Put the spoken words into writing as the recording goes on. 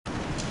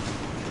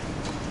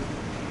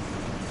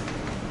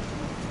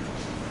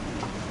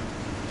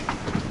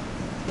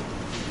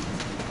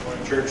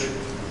church.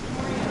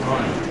 Good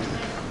morning.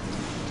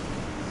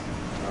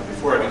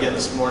 Before I begin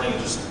this morning,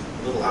 just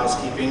a little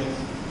housekeeping.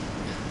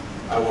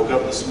 I woke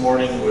up this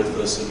morning with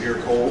a severe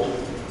cold,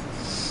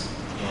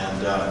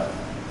 and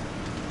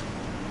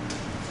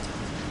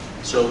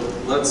so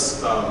let's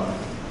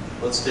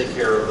take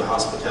care of the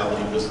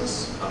hospitality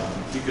business.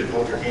 If you could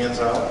hold your hands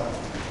out,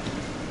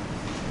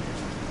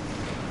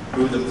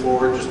 move them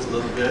forward just a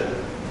little bit,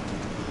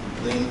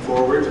 lean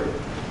forward.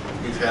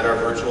 We've had our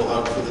virtual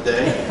hug for the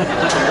day,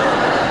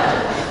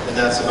 and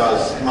that's about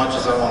as much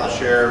as I want to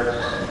share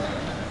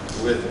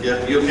with you.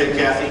 You okay,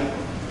 Kathy?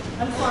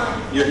 I'm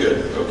fine. You're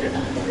good. Okay.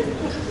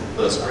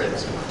 Let's pray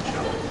this morning,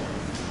 shall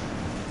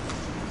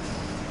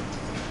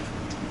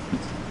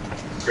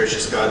we?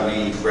 Gracious God,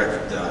 we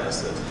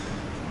recognize that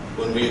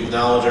when we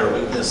acknowledge our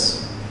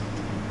weakness,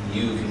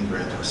 you can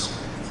grant us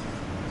strength.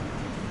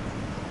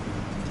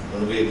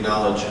 When we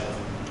acknowledge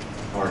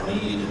our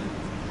need,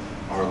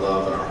 our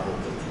love, and our hope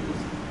in you,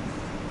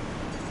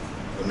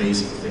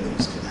 amazing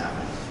things can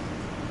happen.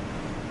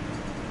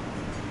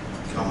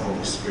 Come,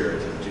 Holy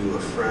Spirit, and do a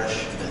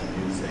fresh and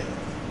new thing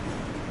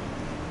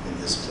in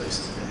this place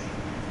today.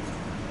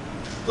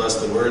 Bless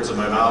the words of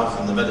my mouth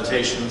and the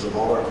meditations of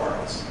all our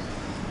hearts.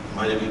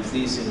 Might it be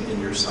pleasing in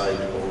your sight,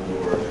 O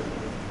Lord,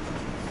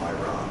 my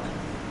rock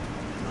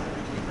and my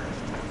redeemer.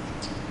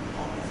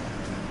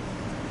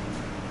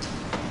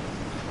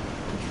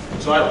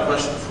 Amen. So I have a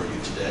question for you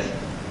today.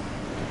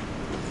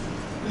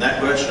 And that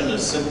question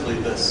is simply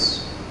this.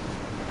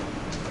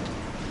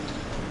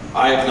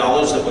 I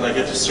acknowledge that when I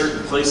get to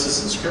certain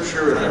places in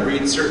Scripture and I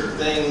read certain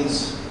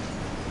things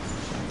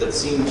that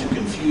seem to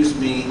confuse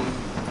me,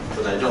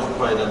 that I don't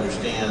quite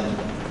understand,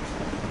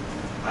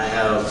 I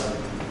have,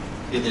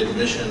 in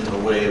admission, a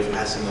way of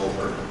passing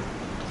over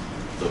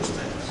those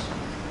things.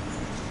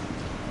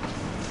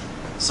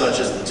 Such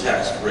as the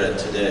text read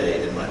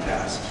today in my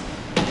past.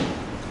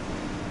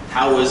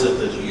 How is it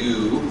that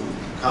you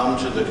come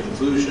to the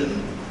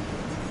conclusion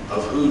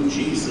of who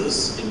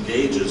Jesus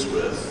engages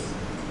with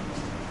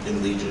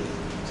in Legion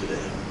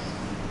today?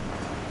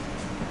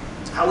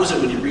 How is it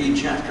when you read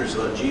chapters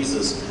about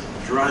Jesus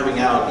driving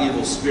out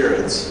evil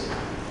spirits,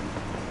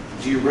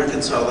 do you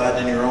reconcile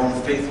that in your own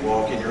faith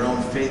walk, in your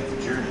own faith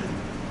journey?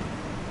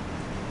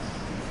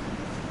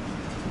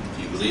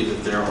 Do you believe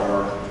that there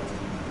are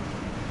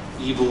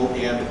evil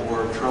and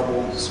or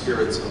troubled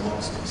spirits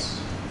amongst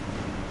us?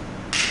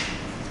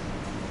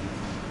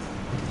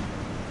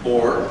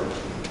 Or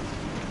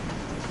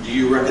do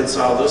you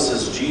reconcile this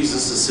as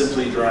Jesus is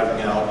simply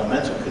driving out a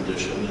mental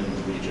condition in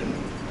the Legion?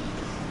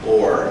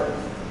 Or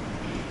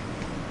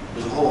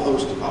there's a whole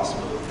host of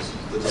possibilities.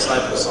 The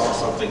disciples saw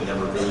something,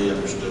 never really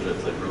understood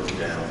it, they wrote it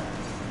down.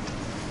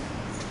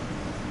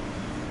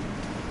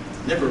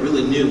 Never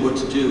really knew what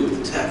to do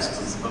with the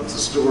text of the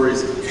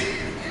stories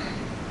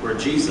where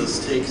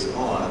Jesus takes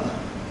on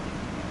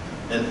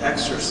and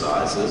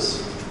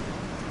exorcises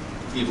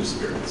evil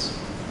spirits.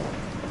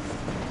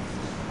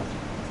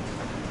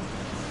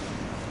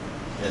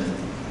 And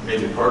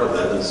maybe part of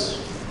that is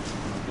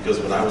because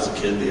when I was a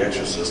kid, The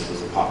Exorcist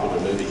was a popular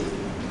movie.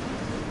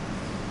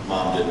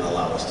 Mom didn't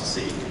allow us to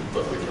see,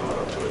 but we caught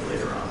up to it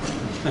later on.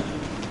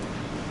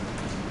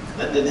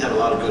 That didn't have a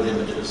lot of good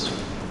images.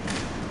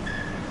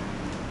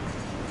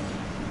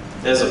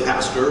 As a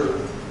pastor,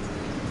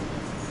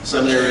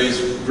 seminaries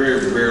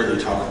very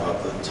rarely talk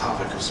about the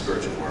topic of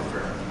spiritual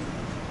warfare.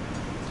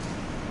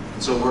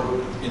 And so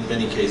we're, in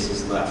many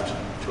cases, left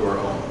to our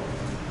own.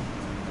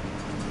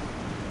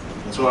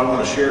 And so I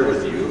want to share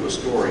with you a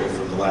story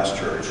from the last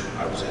church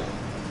I was in.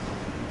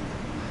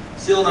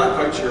 Still not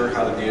quite sure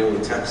how to deal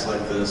with texts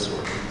like this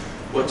or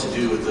what to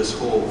do with this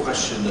whole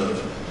question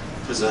of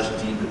possession,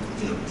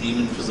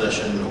 demon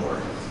possession or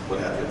what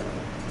have you.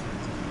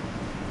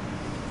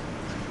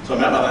 So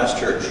I'm at my last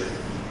church.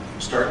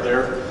 Start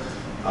there.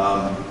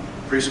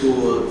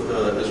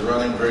 Preschool is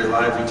running very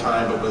lively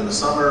time, but when the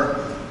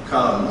summer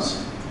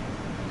comes,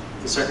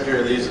 the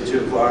secretary leaves at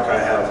 2 o'clock. I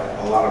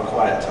have a lot of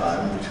quiet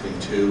time between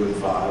 2 and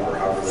 5 or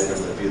however late I'm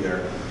going to be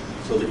there,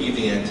 so the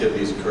evening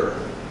activities occur.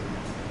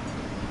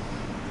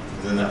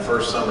 And then that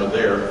first summer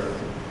there,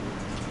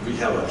 we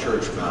have a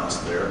church mouse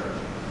there,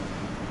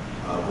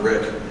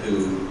 Rick,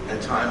 who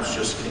at times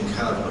just can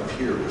kind of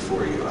appear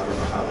before you. I don't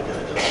know how the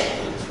guy does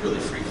it, but it's really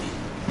freaky.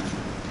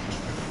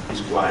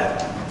 He's quiet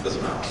as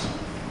a mouse.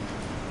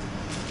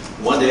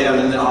 One day I'm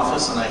in the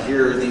office and I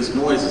hear these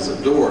noises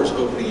of doors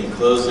opening and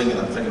closing, and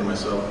I'm thinking to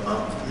myself,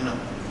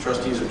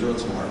 trustees are doing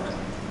some work.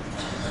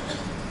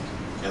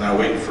 And I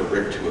wait for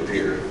Rick to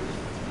appear.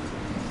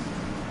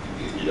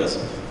 He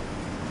doesn't.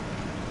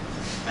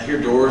 I hear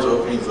doors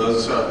opening and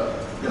closing, so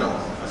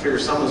I figure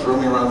someone's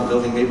roaming around the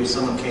building. Maybe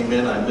someone came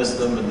in, I missed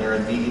them, and they're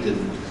in need,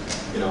 and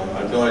I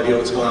have no idea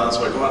what's going on.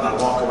 So I go out and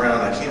I walk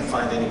around. I can't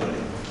find anybody.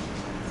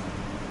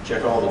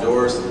 Check all the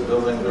doors in the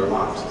building, they're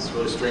locked. It's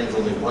really strange,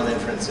 only one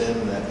entrance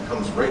in that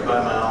comes right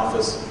by my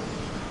office.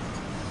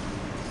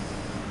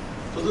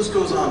 So this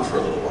goes on for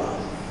a little while.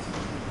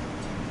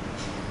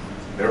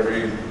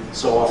 Every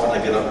so often I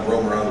get up and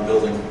roam around the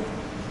building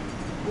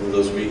over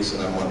those weeks,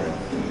 and I'm wondering,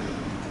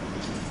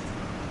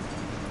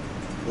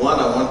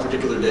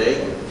 particular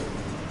day,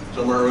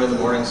 somewhere early in the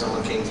morning,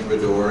 someone came through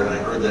a door, and I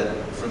heard that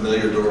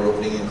familiar door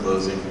opening and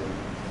closing.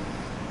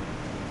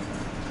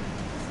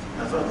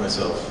 I thought to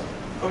myself,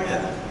 oh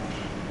yeah.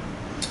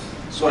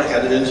 So I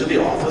headed into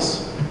the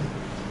office.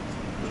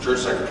 The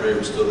church secretary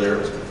was still there. It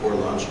was before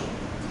lunch.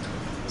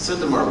 I said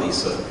to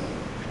Marlisa,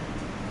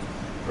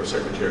 our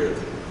secretary,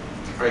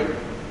 all right,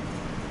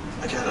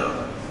 I got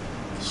a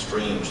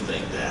strange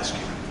thing to ask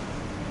you.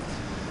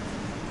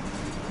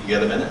 You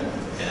got a minute?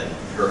 And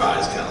her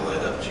eyes kind of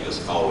light up. She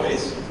goes,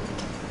 always.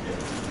 Yeah.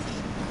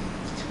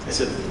 I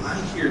said, I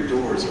hear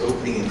doors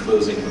opening and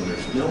closing when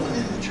there's no one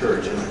in the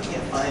church and I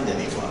can't find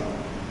anyone.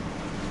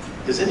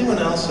 Has anyone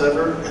else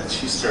ever? And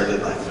she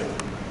started laughing.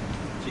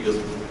 She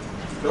goes,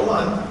 go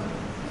on.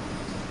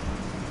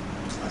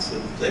 I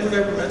said, has anyone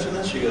ever mentioned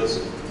this? She goes,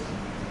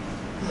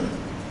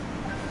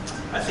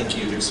 I think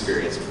you've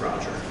experienced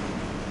Roger.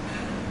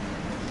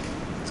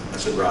 I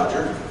said,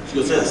 Roger? She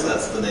goes, yes,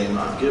 that's the name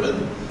I've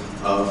given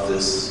of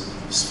this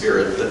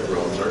spirit that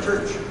roams our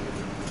church.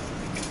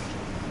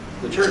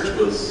 The church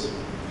was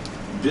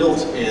built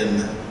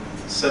in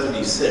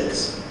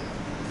 '76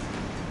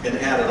 and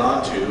added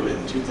on to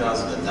in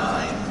 2009.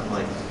 I'm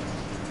like,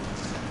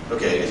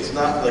 okay, it's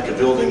not like a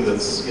building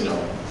that's, you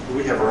know,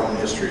 we have our own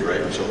history,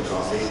 right, Michelle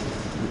Coffee,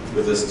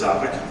 with this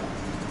topic.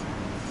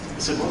 I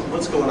said, well,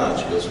 what's going on?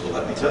 She goes, well,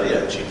 let me tell you.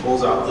 And she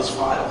pulls out this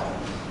file.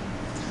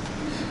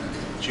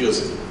 She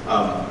goes,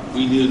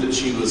 we knew that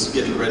she was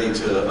getting ready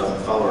to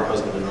follow her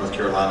husband to North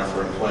Carolina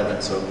for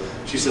employment. So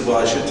she said, well,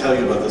 I should tell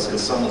you about this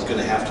because someone's going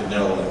to have to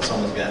know and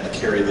someone's going to have to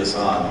carry this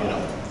on, you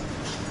know.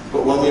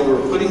 But when we were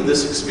putting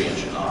this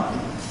expansion on,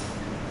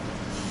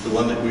 the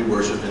one that we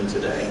worship in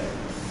today,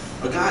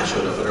 a guy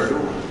showed up at our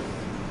door.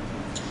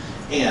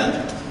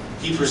 And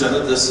he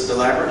presented this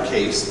elaborate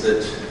case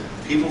that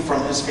people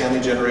from his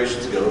family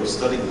generations ago who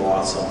studied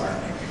law somewhere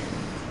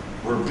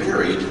were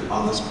buried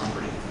on this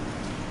property.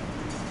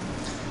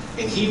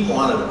 And he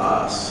wanted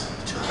us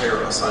to hire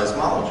a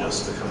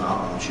seismologist to come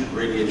out and shoot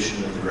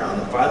radiation in the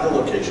ground and find the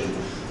location.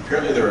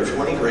 Apparently there are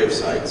 20 grave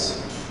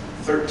sites.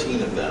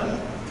 13 of them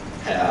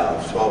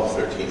have, 12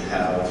 or 13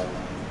 have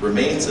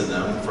remains in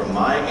them from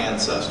my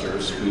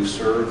ancestors who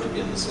served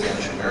in the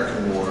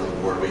Spanish-American War, the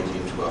War of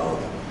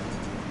 1812,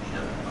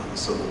 and the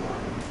Civil War.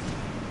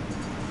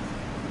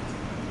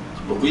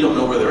 But we don't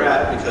know where they're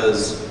at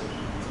because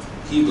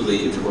he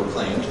believed or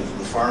claimed that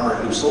the farmer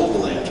who sold the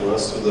land to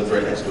us, who lived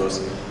right next to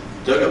us,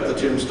 dug up the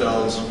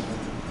tombstones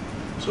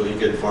so he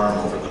could farm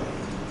over them.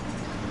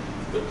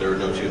 But there were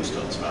no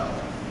tombstones found.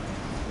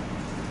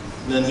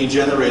 And then he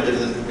generated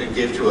and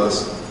gave to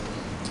us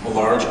a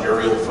large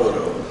aerial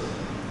photo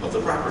of the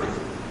property.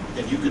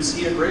 And you could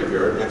see a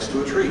graveyard next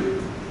to a tree.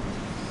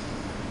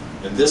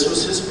 And this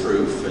was his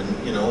proof,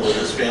 and you know, that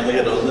his family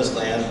had owned this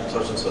land,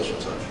 such and such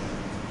and such.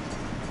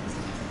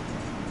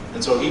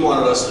 And so he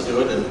wanted us to do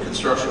it, and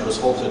construction was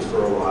halted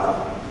for a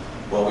while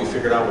we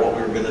figured out what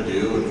we were going to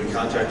do, and we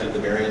contacted the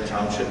Marion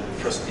Township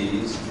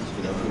trustees,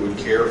 you know, who would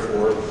care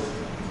for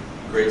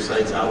grave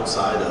sites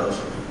outside of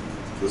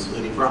the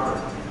city proper.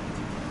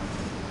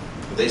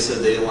 But they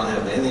said they didn't want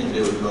to have anything to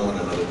do with mowing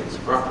another piece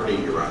of property.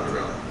 You're on your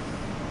own.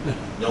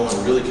 No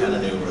one really kind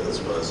of knew where this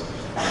was,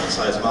 and the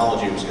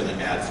seismology was going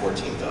to add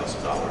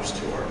 $14,000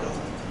 to our bill.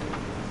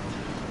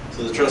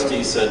 So the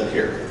trustees said,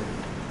 here,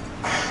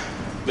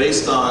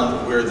 based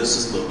on where this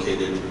is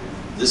located,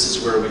 this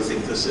is where we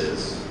think this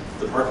is.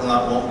 The parking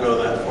lot won't go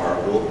that far.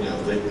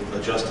 They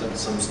adjusted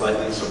some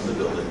slightly of the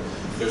building.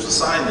 There's a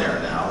sign there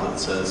now that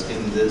says,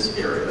 in this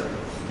area,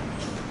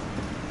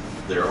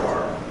 there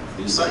are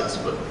these sites,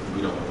 but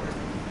we don't know where.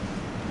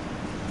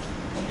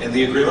 And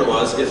the agreement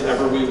was, if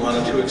ever we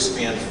wanted to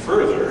expand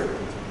further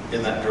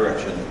in that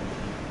direction,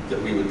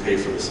 that we would pay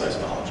for the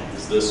seismology.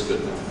 Is this good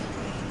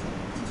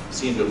enough?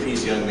 Seemed to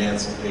appease young man.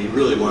 He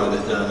really wanted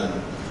it done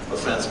and a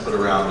fence put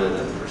around it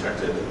and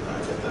protected, and I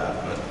get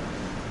that, but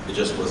it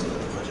just wasn't in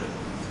the budget.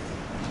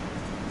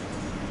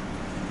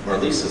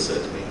 Marlisa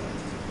said to me,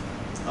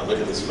 I'll look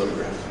at this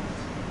photograph.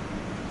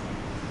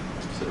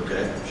 I said,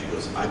 okay. She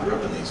goes, I grew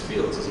up in these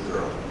fields as a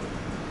girl.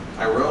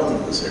 I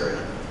roamed this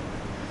area.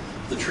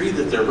 The tree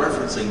that they're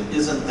referencing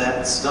isn't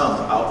that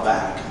stump out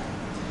back.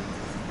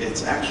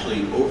 It's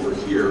actually over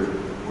here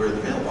where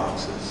the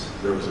mailbox is.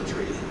 There was a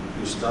tree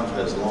whose stump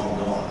has long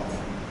gone.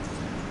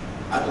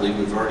 I believe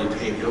we've already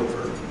paved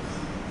over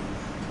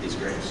these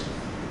graves.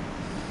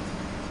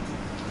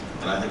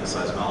 And I think a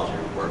seismology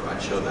report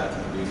might show that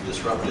we've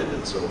disrupted,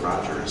 and so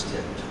Roger is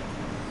ticked.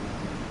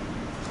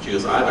 She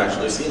goes, I've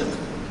actually seen him.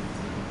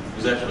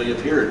 He's actually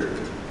appeared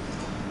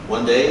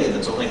one day, and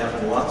it's only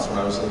happened once when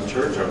I was in the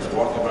church. I was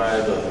walking by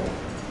the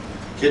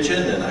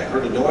kitchen, and I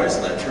heard a noise,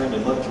 and I turned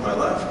and looked to my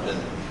left, and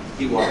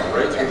he walked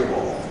right through the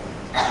wall.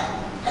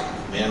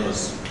 The man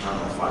was, I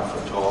don't know, 5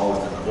 foot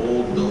tall, in an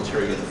old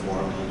military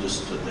uniform, and he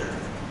just stood there,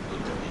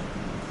 looked at me,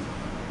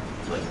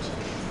 blinked.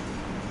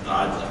 And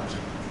I blinked.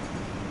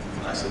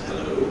 And I said,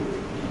 hello,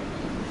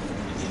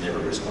 and he never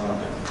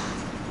responded.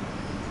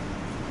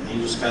 And he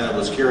just kind of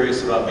was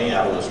curious about me.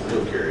 I was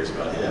real curious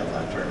about him.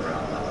 I turned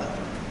around and I left.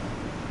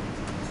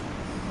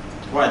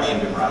 Well, I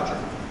named him Roger.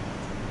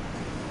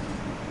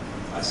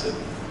 I said,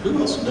 who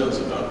else knows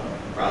about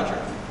Roger?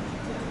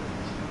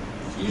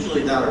 It's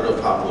usually not a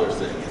real popular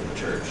thing in the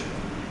church.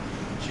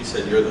 She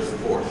said, you're the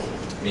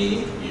fourth. Me,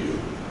 you.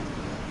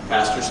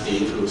 Pastor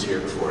Steve, who was here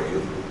before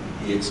you,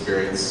 he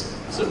experienced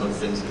similar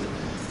things.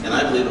 And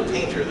I believe a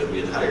painter that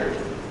we had hired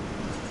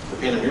to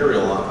paint a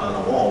mural on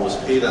a wall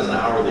was paid on an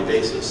hourly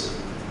basis.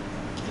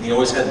 And he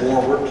always had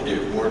more work to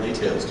do, more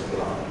details to put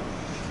on.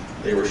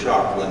 They were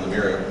shocked when the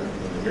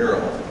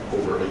mural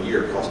over a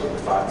year cost over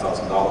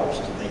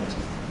 $5,000 to paint.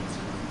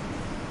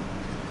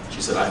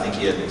 She said, I think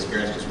he had an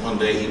experience because one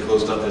day he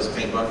closed up his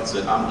paint bucket and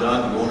said, I'm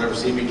done, you won't ever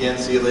see me again,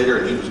 see you later,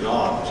 and he was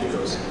gone. She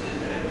goes.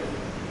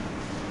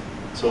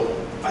 So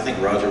I think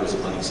Roger was a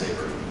money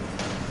saver.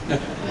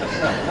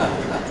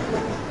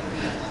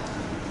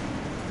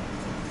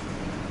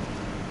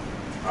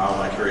 Wow,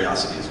 my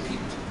curiosity is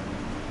piqued.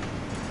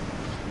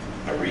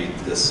 I read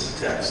this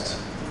text,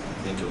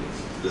 think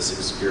of this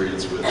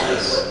experience with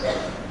this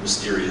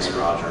mysterious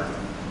Roger.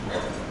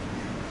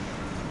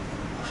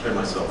 I say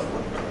myself,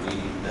 what are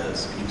we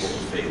as people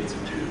of faith to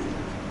do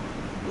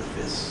with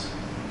this?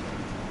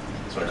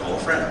 So I call a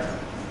friend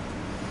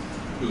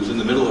who's in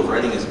the middle of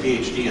writing his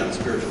PhD on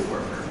spiritual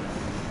warfare.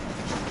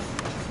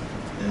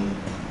 And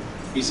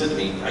he said to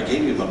me, I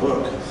gave you my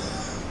book.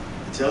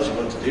 It tells you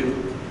what to do.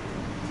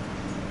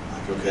 I'm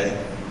like,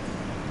 okay.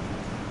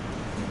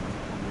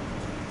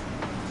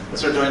 I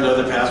started talking to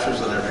other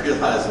pastors and I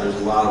realized there's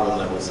a lot of them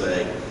that will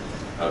say,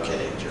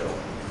 okay, Joe,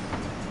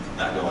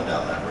 not going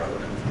down that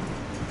road.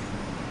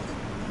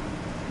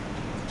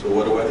 So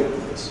what do I do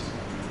with this?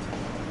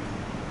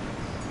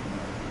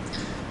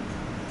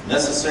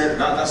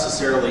 Not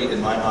necessarily, in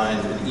my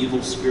mind, an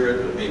evil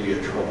spirit, but maybe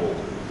a troubled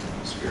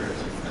spirit.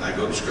 And I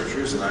go to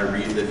scriptures and I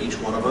read that each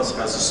one of us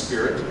has a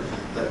spirit,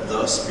 that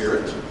the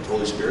Spirit, the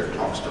Holy Spirit,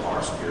 talks to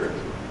our spirit,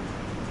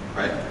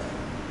 right?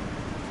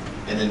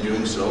 And in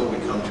doing so, we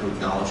come to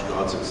acknowledge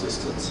God's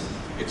existence,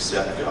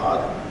 accept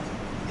God,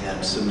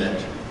 and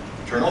submit,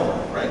 turn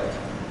over, right?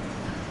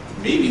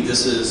 Maybe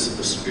this is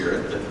a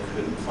spirit that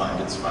couldn't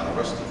find its final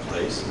resting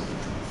place.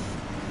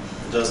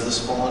 Does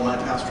this fall in my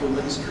pastoral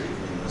ministry,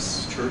 in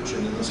this church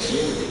and in this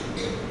community?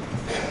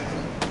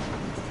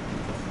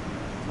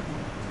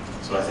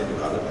 So I think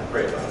about it and I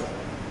pray about it.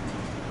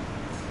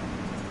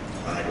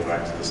 And I go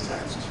back to this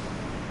text.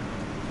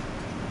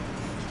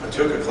 I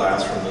took a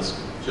class from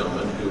this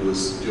gentleman who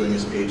was doing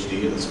his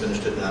PhD and has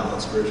finished it now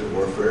on spiritual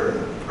warfare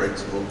and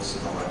writes books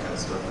and all that kind of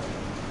stuff.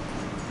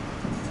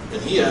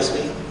 And he asked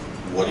me,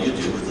 what do you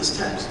do with this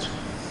text?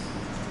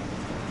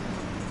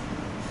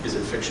 Is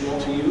it fictional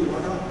to you or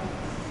not?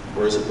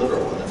 Or is it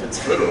literal? And if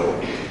it's literal,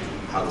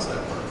 how does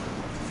that work?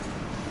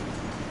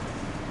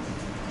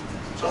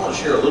 So I want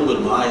to share a little bit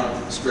of my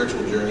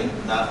spiritual journey,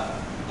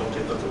 don't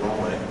take that the wrong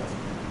way,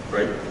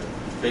 right?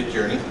 Faith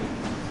journey.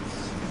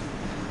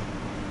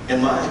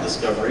 And my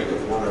discovery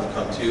of what I've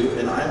come to,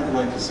 and I'm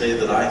going to say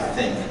that I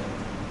think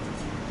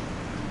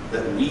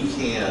that we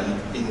can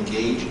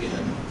engage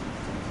in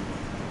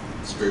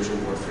spiritual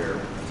warfare,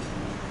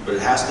 but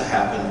it has to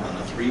happen on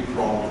a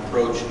three-pronged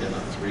approach and a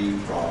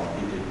three-pronged,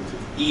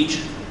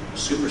 each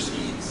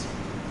supersedes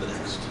the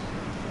next.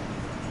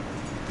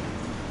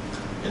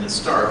 And it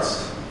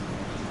starts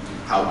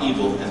how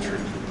evil entered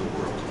the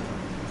world.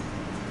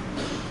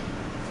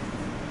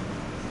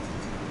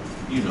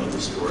 You know the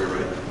story,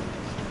 right?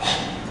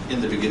 In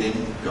the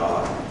beginning,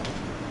 God.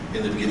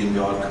 In the beginning,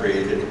 God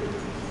created.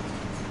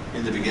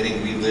 In the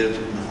beginning, we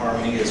lived in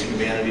harmony as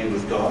humanity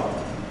with God.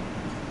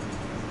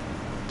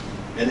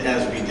 And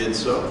as we did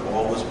so,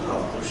 all was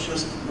well. There's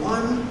just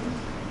one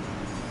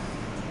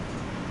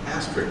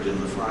asterisk in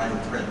the fine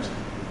print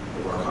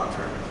of our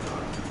contract with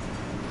God.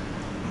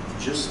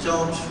 Just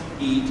don't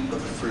eat of the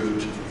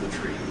fruit of the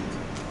tree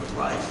with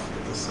life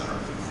at the center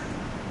of the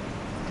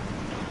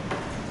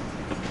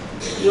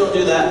garden. You don't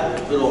do that,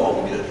 it'll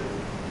all be good.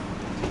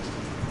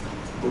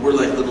 But we're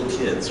like little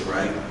kids,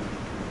 right?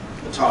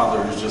 A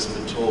toddler has just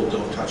been told,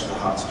 don't touch the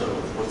hot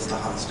stove. What's the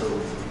hot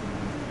stove?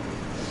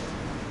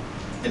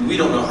 And we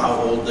don't know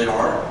how old they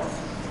are,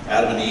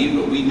 Adam and Eve,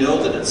 but we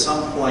know that at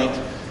some point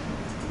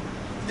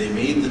they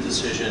made the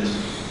decision,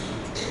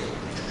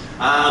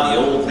 the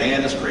old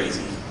man is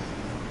crazy.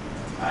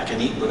 I can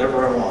eat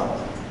whatever I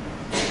want.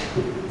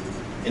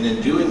 And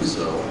in doing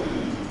so,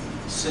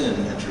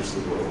 sin enters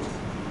the world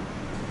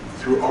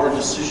through our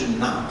decision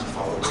not to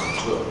follow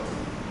God's will.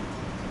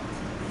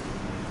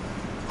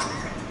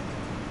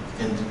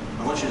 And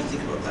I want you to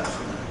think about that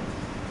for a minute.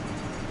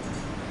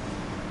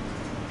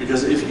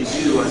 Because if you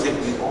do, I think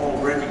we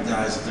all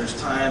recognize that there's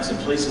times and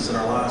places in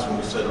our lives when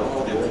we said,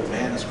 oh, the old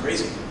man is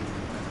crazy.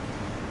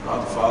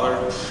 God the Father,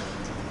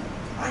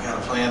 I got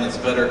a plan that's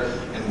better.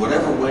 And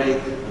whatever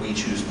way we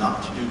choose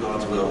not to do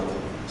God's will,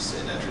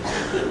 sin enters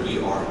in. And we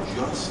are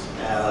just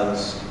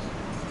as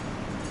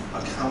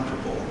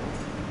accountable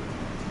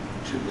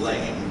to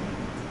blame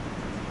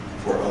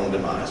for our own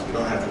demise. We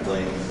don't have to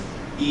blame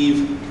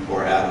Eve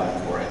or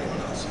Adam or anyone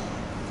else.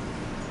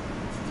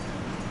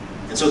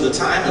 And so the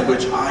time in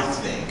which I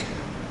think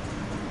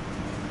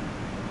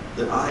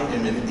that I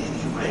am in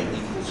any way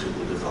equal to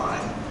the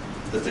divine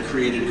that the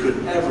created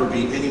could ever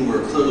be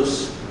anywhere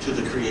close to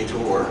the Creator.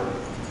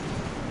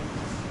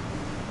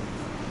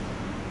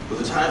 But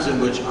the times in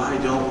which I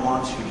don't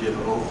want to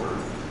give over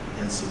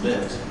and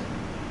submit,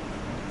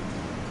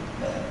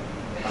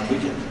 I'm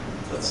weakened.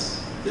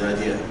 That's the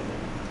idea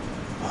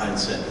behind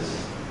sin.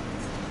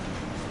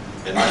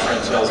 And my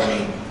friend tells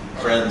me,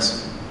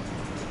 friends,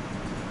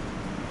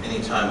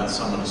 anytime that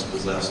someone is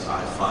possessed,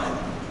 I find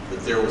that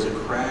there was a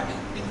crack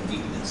in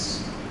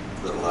weakness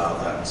that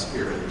allowed that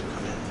spirit to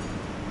come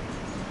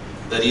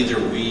in. That either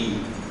we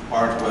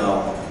aren't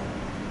well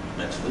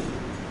mentally,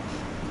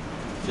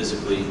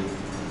 physically,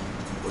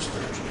 or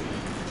spiritually.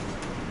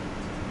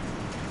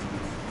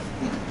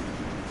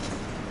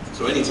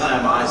 So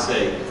anytime I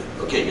say,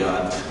 okay,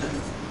 God,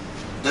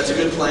 that's a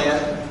good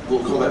plan,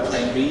 we'll call that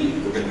plan B,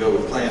 we're going to go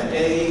with plan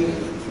A,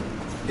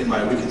 in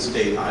my weakened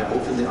state, I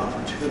open the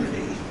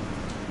opportunity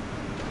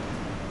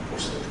for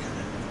sin to come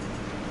in,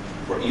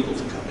 for evil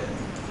to come in.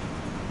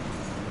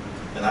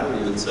 And I would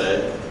even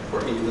say,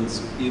 for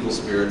evil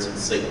spirits and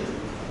Satan to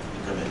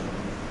come in.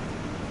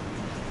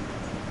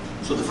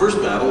 So the first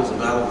battle is a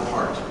battle of the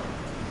heart.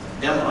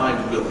 Am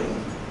I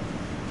willing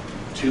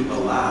to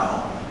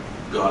allow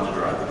God to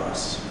drive the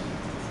bus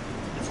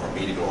and for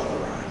me to go on the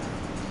ride?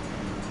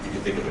 You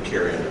can think of a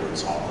carry-on word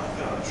song like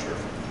that, I'm sure.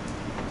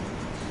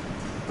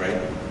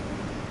 Right?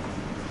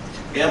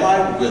 Am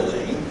I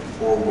willing,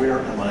 or where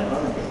am I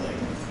unwilling,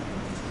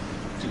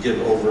 to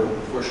give over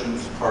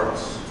portions,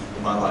 parts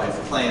of my life,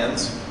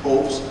 plans,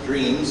 hopes,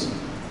 dreams,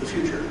 the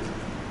future?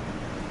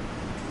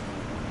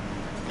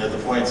 At the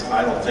points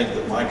I don't think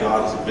that my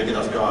God is a big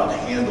enough God to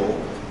handle,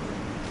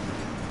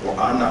 or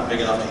I'm not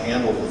big enough to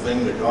handle the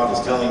thing that God is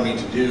telling me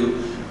to do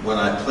when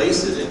I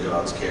place it in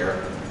God's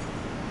care,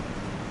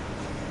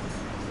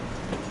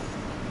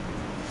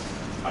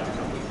 I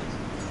become weak.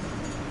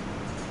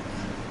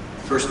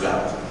 First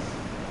battle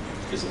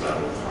is the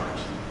battle of the heart.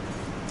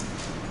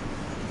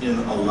 In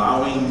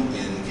allowing,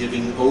 in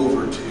giving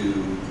over to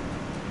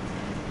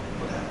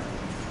what happened.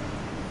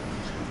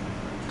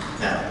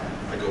 Now,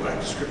 I go back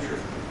to Scripture.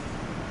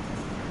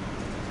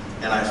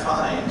 And I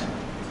find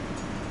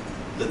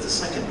that the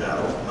second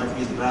battle might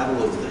be the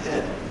battle of the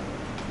head.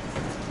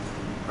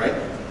 Right?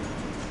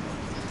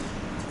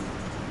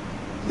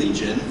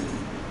 Legion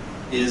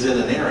is in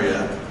an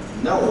area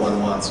no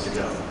one wants to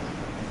go.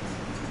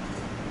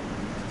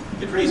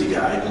 The crazy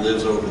guy who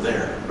lives over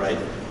there, right?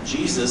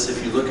 Jesus,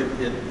 if you look at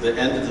the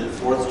end of the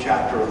 4th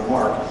chapter of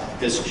Mark,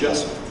 has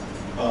just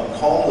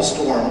calmed the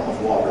storm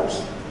of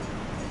waters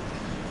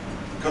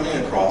coming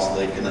across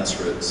Lake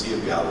Gennesaret, Sea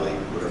of Galilee,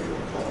 whatever you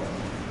want to call it.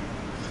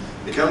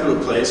 They come to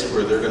a place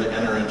where they're going to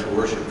enter into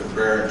worship and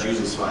prayer, and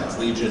Jesus finds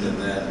Legion, and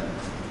then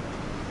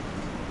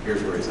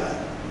here's where he's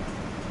at.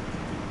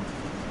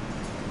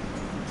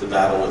 The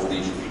battle with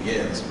Legion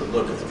begins, but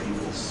look at the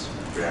people's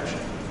reaction.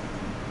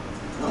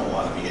 I don't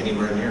want to be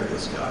anywhere near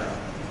this guy.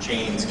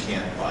 Chains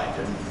can't bind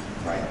him,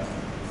 right?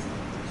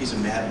 He's a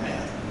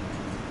madman.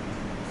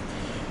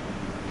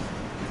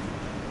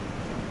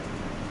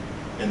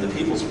 And the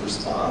people's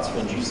response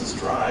when Jesus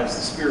drives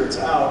the spirits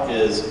out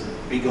is,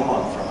 be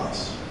gone from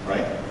us,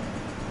 right?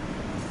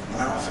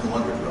 And I often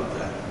wondered about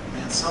that.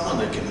 Man, someone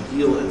that can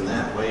heal in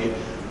that way,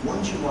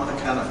 wouldn't you want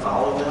to kind of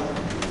follow them?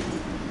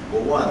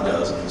 Well, one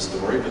does in the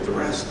story, but the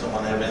rest don't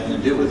want to have anything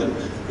to do with him,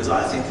 because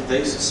I think that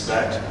they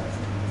suspect,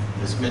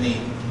 as many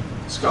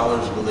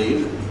scholars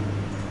believe,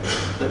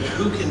 that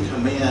who can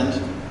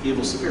command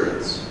evil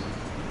spirits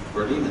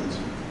or demons?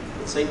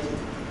 It's Satan.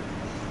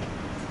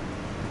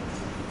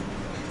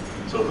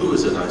 So who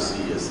is it I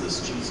see as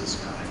this Jesus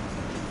guy?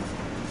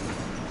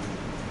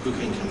 Who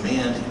can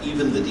command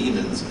even the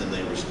demons and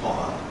they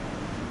respond?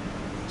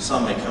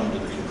 Some may come to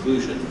the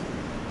conclusion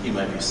he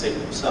might be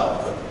Satan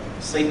himself, but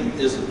Satan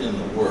isn't in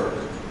the work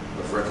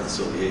of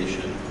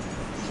reconciliation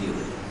and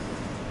healing.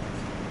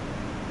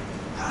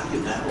 How do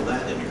you battle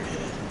that in your head?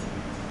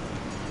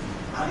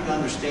 How do you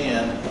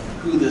understand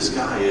who this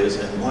guy is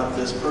and what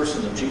this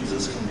person of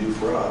Jesus can do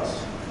for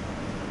us?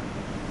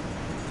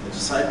 The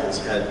disciples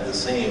had the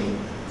same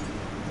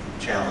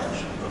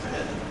challenge of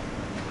head.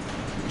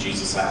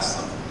 Jesus asked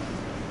them,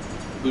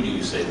 who do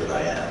you say that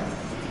I am?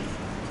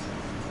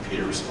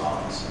 Peter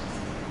responds,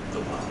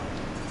 the one.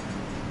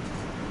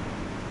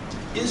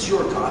 Is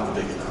your God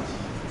big enough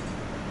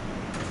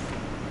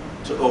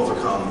to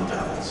overcome the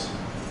battles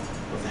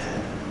of the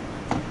head?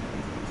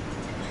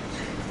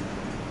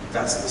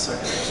 That's the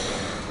second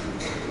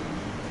aspect.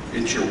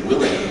 It's your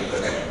willing,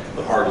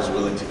 the heart is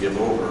willing to give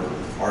over.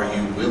 Are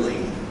you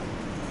willing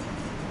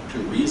to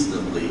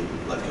reasonably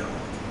let go?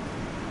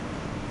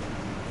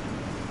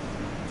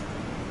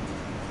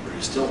 Or are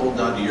you still holding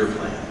on to your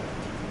plan?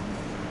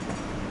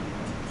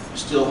 You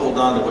still hold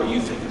on to what you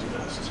think is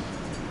best?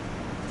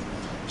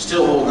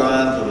 Still hold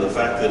on to the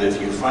fact that if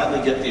you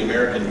finally get the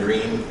American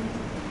dream,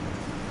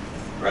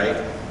 right?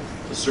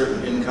 A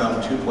certain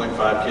income,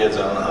 2.5 kids, I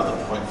don't know how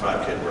the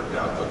 0.5 kid worked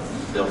out, but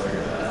they'll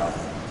figure that out.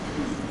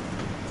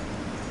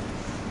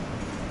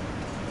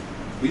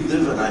 We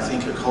live in, I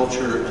think, a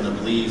culture and a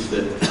belief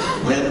that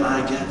when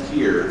I get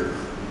here,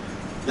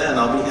 then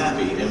I'll be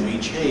happy. And we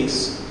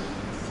chase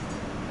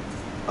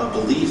a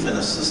belief in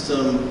a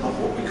system of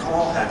what we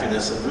call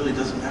happiness that really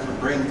doesn't ever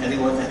bring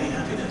anyone any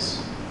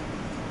happiness.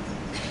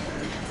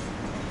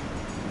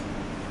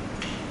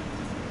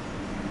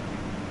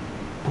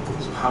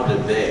 So how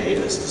did they,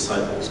 as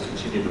disciples,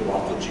 continue to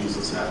walk with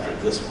Jesus after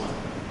this one?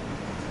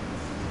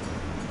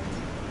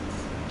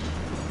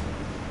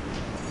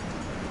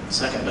 The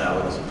second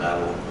battle is a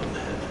battle of the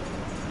head.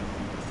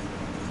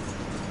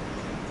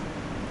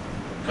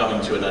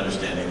 Coming to an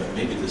understanding that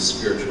maybe this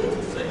spiritual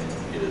thing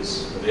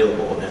is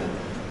available and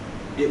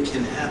it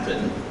can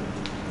happen.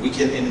 We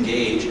can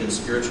engage in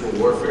spiritual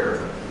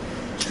warfare,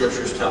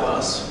 scriptures tell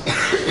us,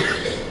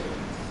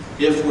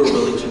 if we're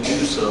willing to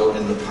do so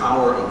in the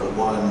power of the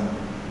one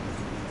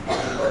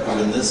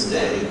who in this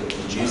day,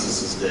 in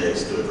Jesus' day,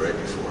 stood right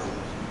before.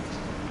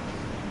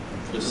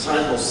 The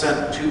disciples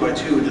sent 2 by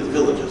 2 into the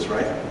villages,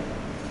 right?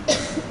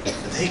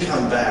 And they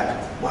come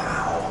back,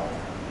 wow.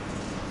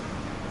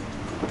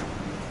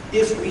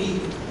 If we,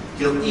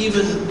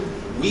 even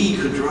we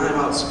could drive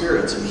out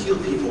spirits and heal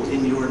people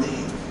in your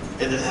name.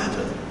 And it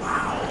happened.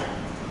 Wow.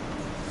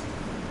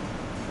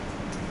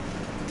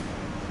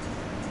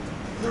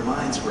 Their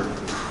minds were...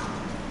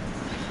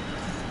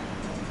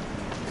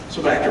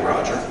 So back to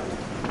Roger.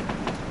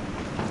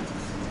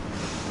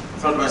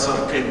 I thought to myself,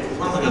 okay,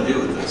 what am I going to do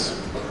with this?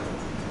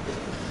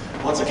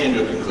 Once I came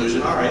to a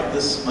conclusion, all right,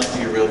 this might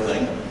be a real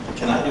thing.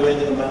 Can I do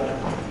anything about it?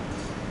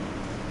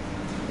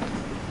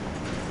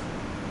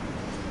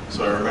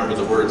 So I remember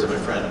the words of my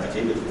friend. I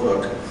gave you the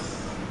book.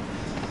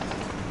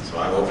 So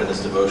I'm open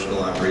his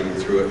devotional. I'm reading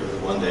through it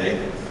one day.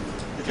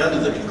 I come to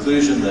the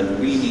conclusion that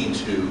we need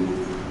to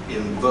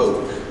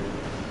invoke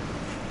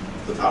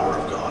the power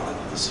of God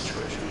in this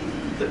situation.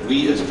 That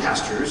we as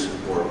pastors,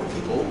 or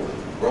people,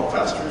 we're all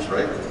pastors,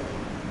 right?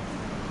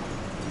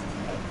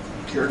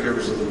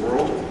 Caregivers of the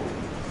world,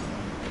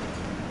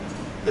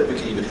 that we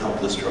can even help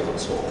this troubled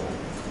soul.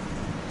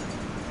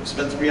 We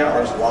spent 3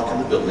 hours walking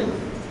the building.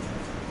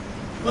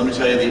 Let me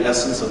tell you the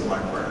essence of my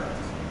prayer.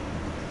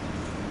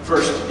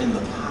 First, in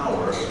the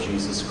power of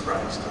Jesus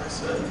Christ, I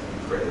said,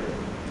 pray.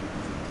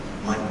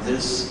 Might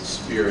this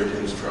spirit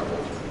who's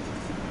troubled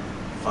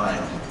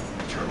find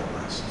eternal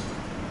rest.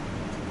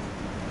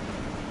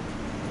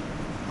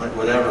 Might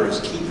whatever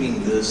is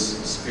keeping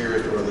this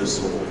spirit or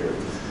this soul here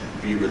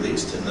be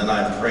released. And then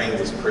I'm praying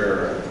this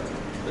prayer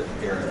that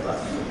Aaron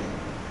left for me.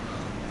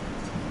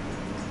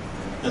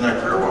 And I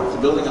prayer walk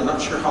the building. I'm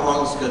not sure how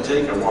long it's going to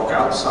take. I walk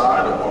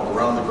outside, I walk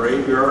around the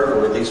graveyard,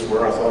 or at least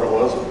where I thought it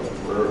was,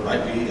 where it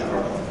might be, I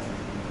don't know.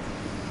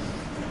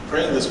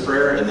 Praying this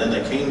prayer, and then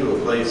I came to a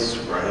place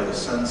where I had a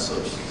sense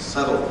of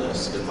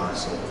settledness in my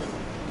soul.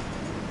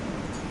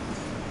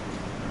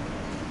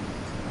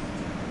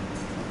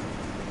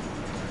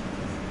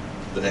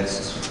 The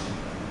next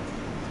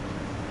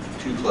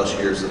 2+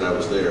 years that I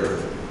was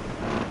there,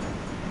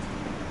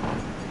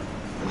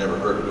 I never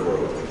heard a door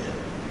open again.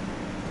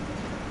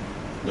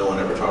 No one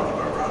ever talked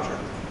about Roger.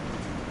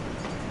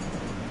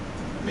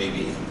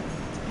 Maybe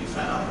he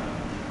found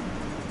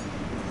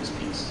his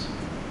peace.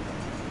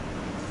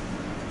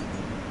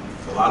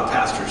 A lot of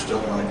pastors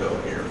don't want to go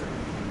here.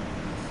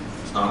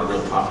 It's not a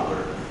real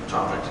popular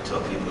topic to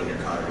tell people in your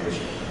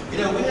congregation. We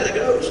had a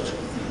ghost.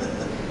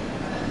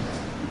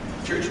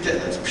 Church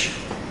attendance. Psh.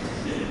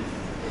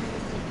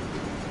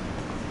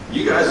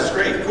 You guys, it's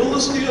great. We'll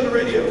listen to you on the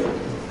radio.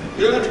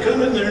 You don't have to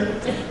come in there.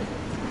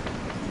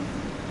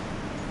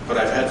 But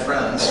I've had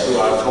friends who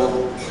I've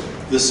told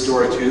this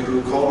story to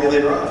who call me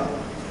later on,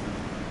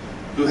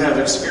 who have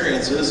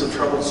experiences of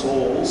troubled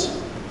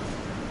souls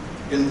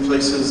in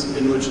places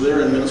in which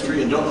they're in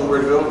ministry and don't know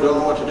where to go, don't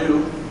know what to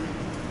do.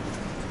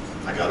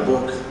 I got a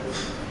book.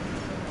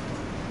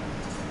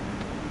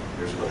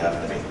 Here's what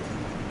happened to me.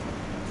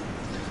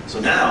 So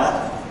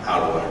now, how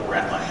do I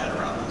wrap my head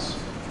around this?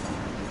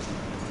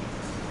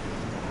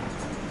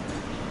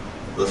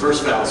 The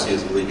first fallacy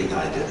is believing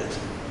I did it.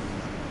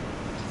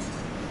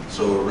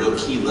 So a real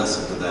key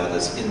lesson to that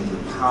is in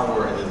the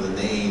power and in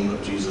the name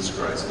of Jesus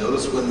Christ.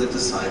 Notice when the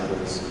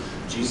disciples,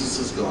 Jesus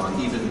is gone,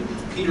 even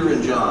Peter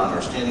and John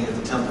are standing at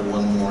the temple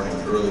one morning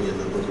early in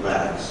the book of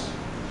Acts.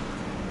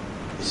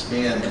 This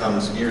man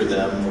comes near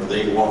them, or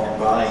they walk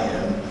by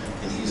him,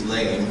 and he's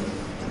lame.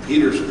 And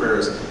Peter's prayer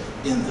is,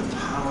 in the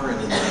power and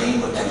in the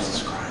name of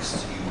Jesus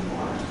Christ, you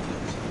are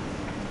healed.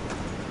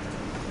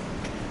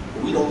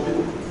 But we don't do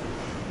it.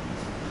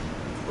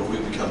 But we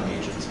become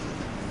agents.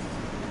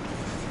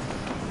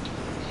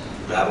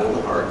 The battle of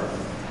the heart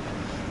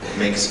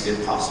makes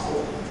it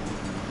possible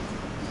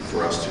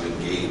for us to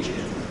engage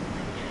in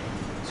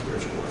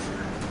spiritual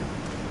warfare.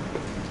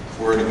 If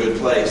we're in a good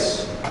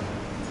place,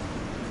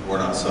 we're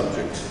not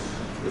subject.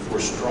 If we're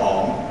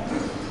strong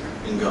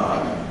in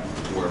God,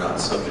 we're not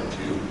subject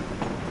to,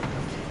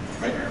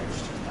 right?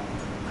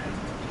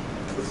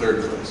 The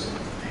third place.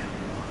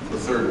 The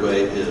third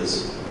way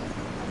is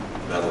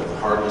the battle of the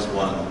heart is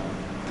won,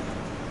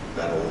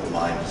 the battle of the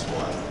mind is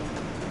won.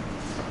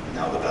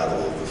 Now the battle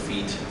of the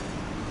feet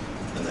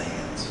and the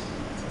hands.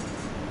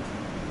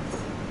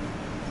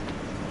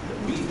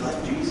 We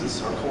like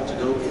Jesus, are called to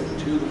go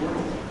into the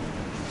world,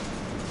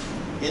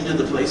 into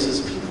the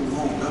places people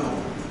won't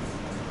go,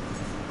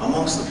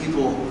 amongst the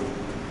people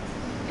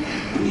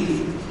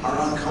we are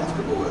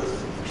uncomfortable with,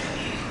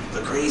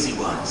 the crazy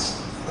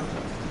ones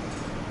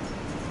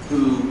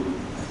who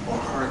are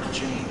hard to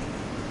change.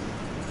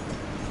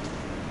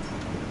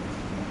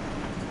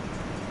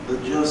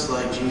 But just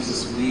like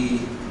Jesus, we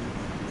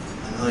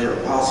and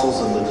the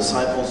apostles and the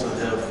disciples that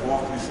have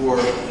walked before,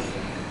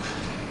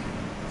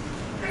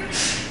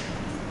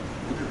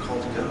 we're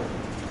called to go.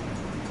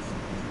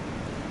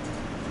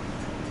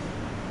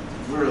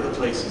 Where are the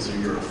places that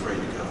you're afraid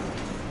to go?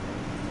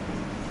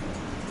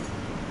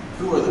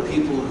 Who are the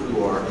people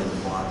who are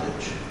in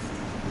bondage,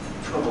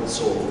 troubled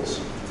souls?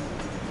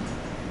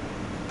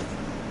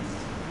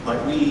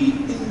 Might we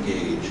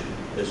engage,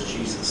 as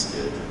Jesus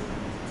did,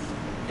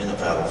 in a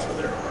battle for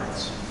their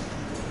hearts?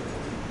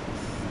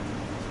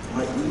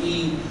 Might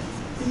we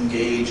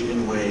engage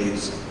in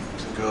ways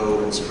to go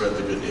and spread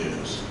the good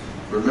news?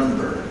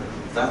 Remember,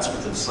 that's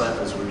what the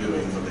disciples were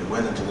doing when they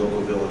went into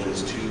local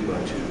villages 2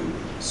 by 2,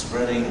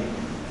 spreading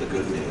the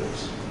good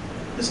news.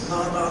 It's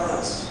not about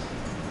us.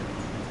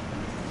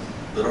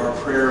 That our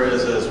prayer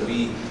is, as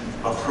we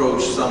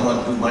approach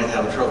someone who might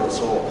have a troubled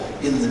soul,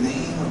 in the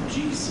name of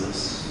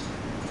Jesus,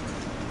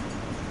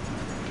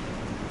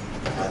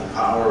 by the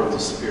power of the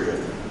Spirit,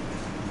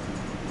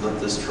 let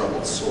this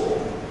troubled soul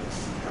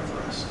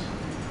have rest.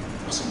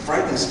 Well, some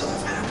frightening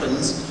stuff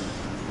happens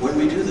when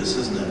we do this,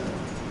 isn't it?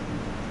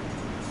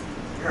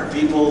 There are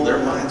people, their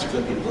minds are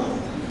going to be blown.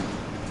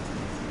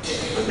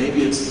 But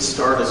maybe it's the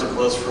start, as it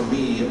was for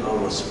me,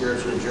 of a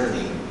spiritual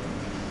journey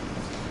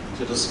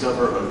to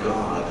discover a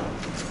God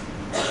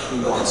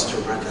who wants to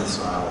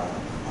reconcile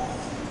all,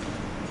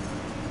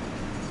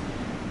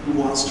 who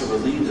wants to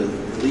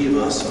relieve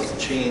us of the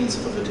chains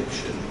of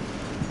addiction,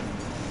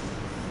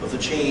 of the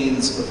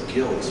chains of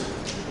guilt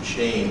and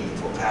shame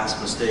for past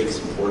mistakes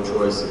and poor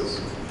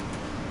choices,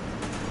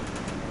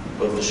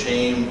 of the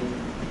shame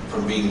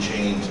from being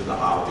chained to the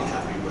I'll be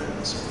happy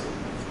when story.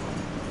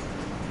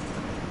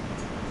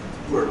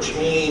 Who are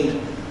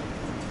chained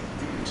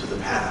to the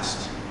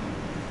past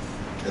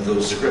and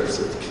those scripts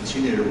that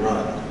continue to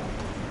run.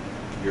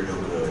 You're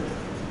no good.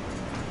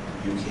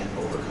 You can't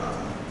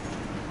overcome.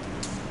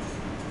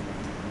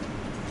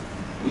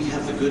 We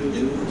have the good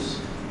news,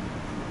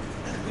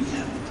 and we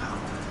have the power.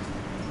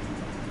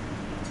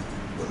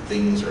 When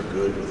things are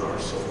good with our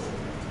soul,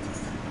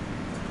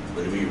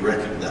 when we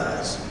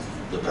recognize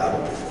the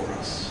battle before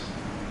us,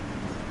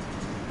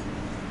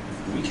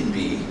 we can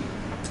be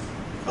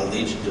a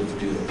legion of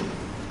doom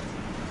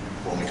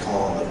when we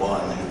call on the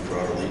one who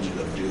brought a legion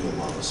of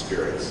doom on the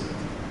spirits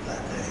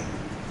that day.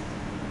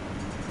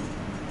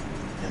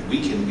 And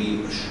we can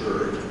be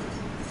assured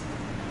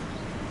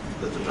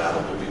that the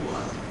battle will be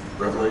won.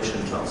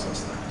 Revelation tells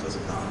us that, does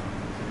it not?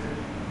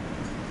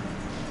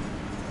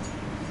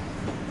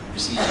 You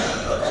see,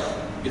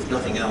 if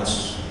nothing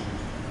else,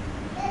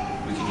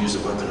 we can use a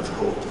weapon of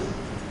hope.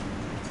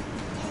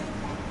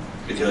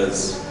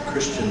 Because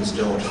Christians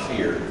don't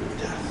fear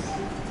death.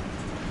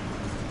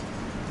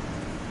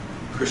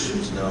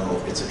 Christians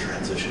know it's a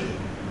transition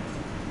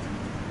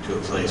to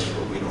a place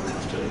where we don't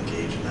have to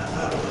engage in that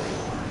battle anymore.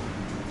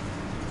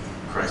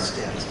 Christ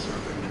stands as our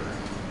victor.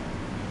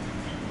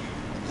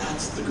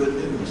 That's the good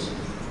news.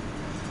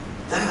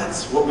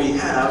 That's what we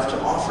have to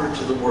offer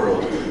to the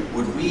world.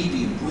 Would we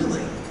be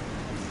willing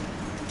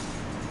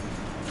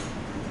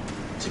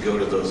to go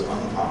to those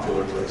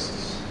unpopular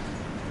places?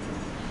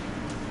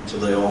 To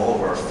lay all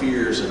of our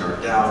fears and our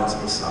doubts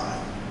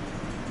aside?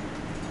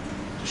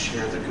 To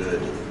share the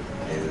good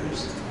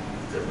news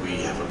that we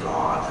have a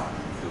God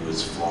who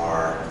is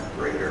far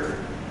greater,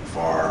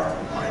 far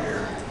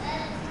mightier,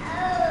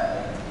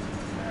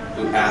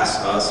 who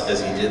asks us,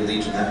 as he did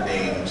Legion that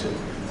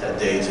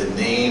day, to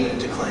name and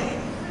to claim,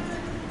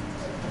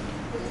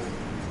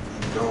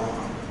 and go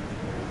on,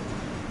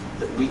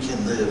 that we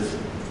can live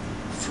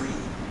free,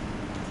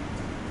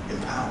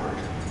 empowered.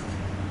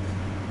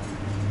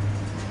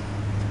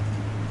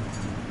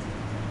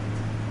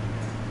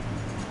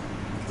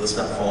 Let's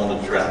not fall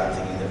into the trap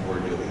thinking that we're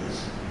doing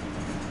this.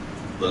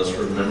 Let us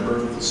remember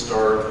the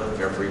start of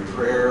every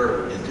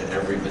prayer into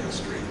every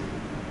ministry.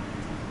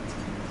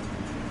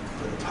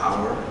 For the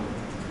power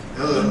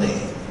of the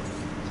name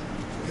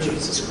of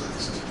Jesus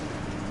Christ.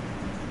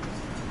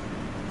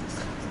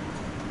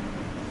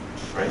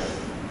 Right?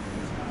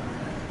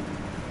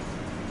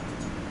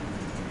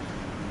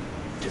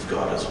 If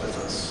God is with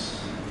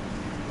us,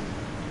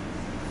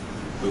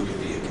 who can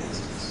be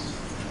against us?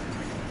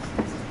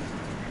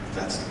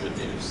 That's the good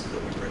news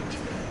that we bring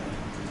today.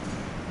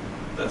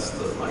 That's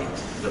the light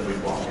that we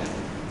walk in.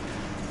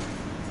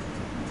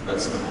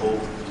 That's the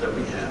hope that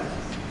we have.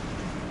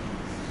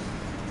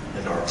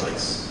 And our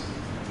place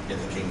in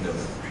the kingdom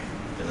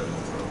and in the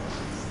world.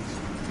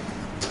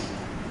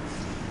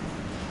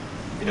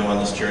 You know, on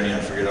this journey, I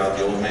figured out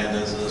the old man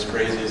isn't as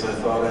crazy as I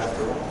thought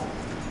after all.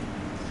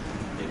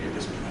 Maybe it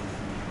just me.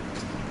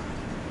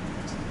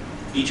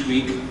 Each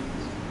week,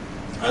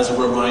 as a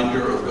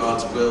reminder of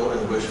God's will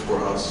and wish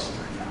for us,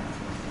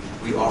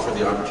 we offer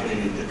the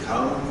opportunity to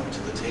come to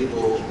the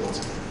table once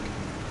again.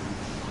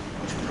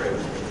 Won't you pray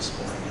with me this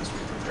morning as we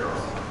prepare our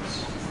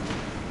hearts?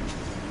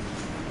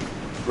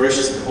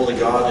 Gracious and holy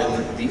God,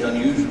 in the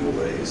unusual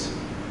ways,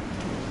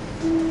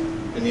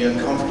 in the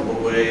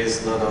uncomfortable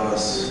ways, let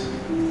us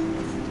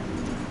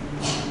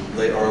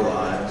lay our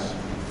lives,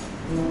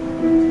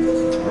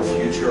 our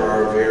future,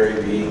 our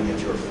very being at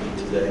your feet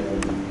today.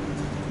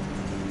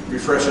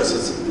 Refresh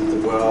us at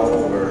the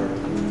well where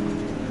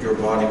your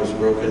body was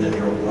broken and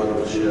your blood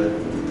was shed.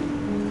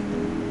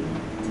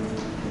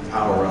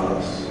 Empower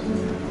us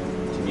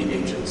to be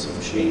agents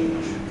of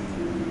change,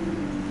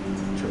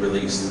 to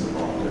release the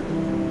bonded,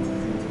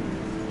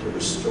 to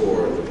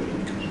restore the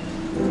weak.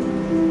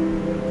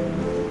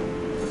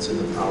 It's in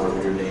the power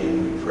of your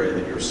name we pray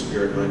that your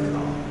Spirit might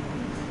come.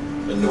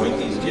 Anoint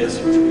these gifts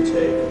which we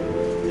take,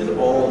 and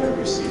all who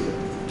receive it,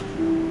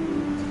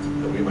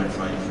 that we might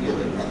find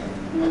healing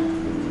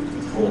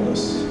and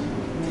wholeness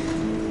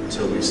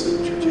until we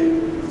sit at your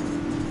table.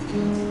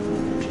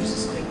 In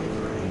Jesus' name we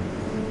pray.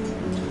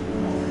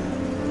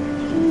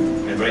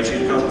 Amen. I invite you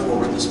to come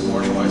forward this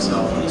morning.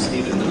 Myself and the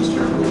Stephen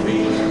minister will be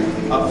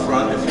up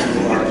front if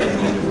you are in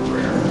need of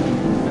prayer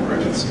and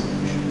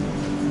reconciliation.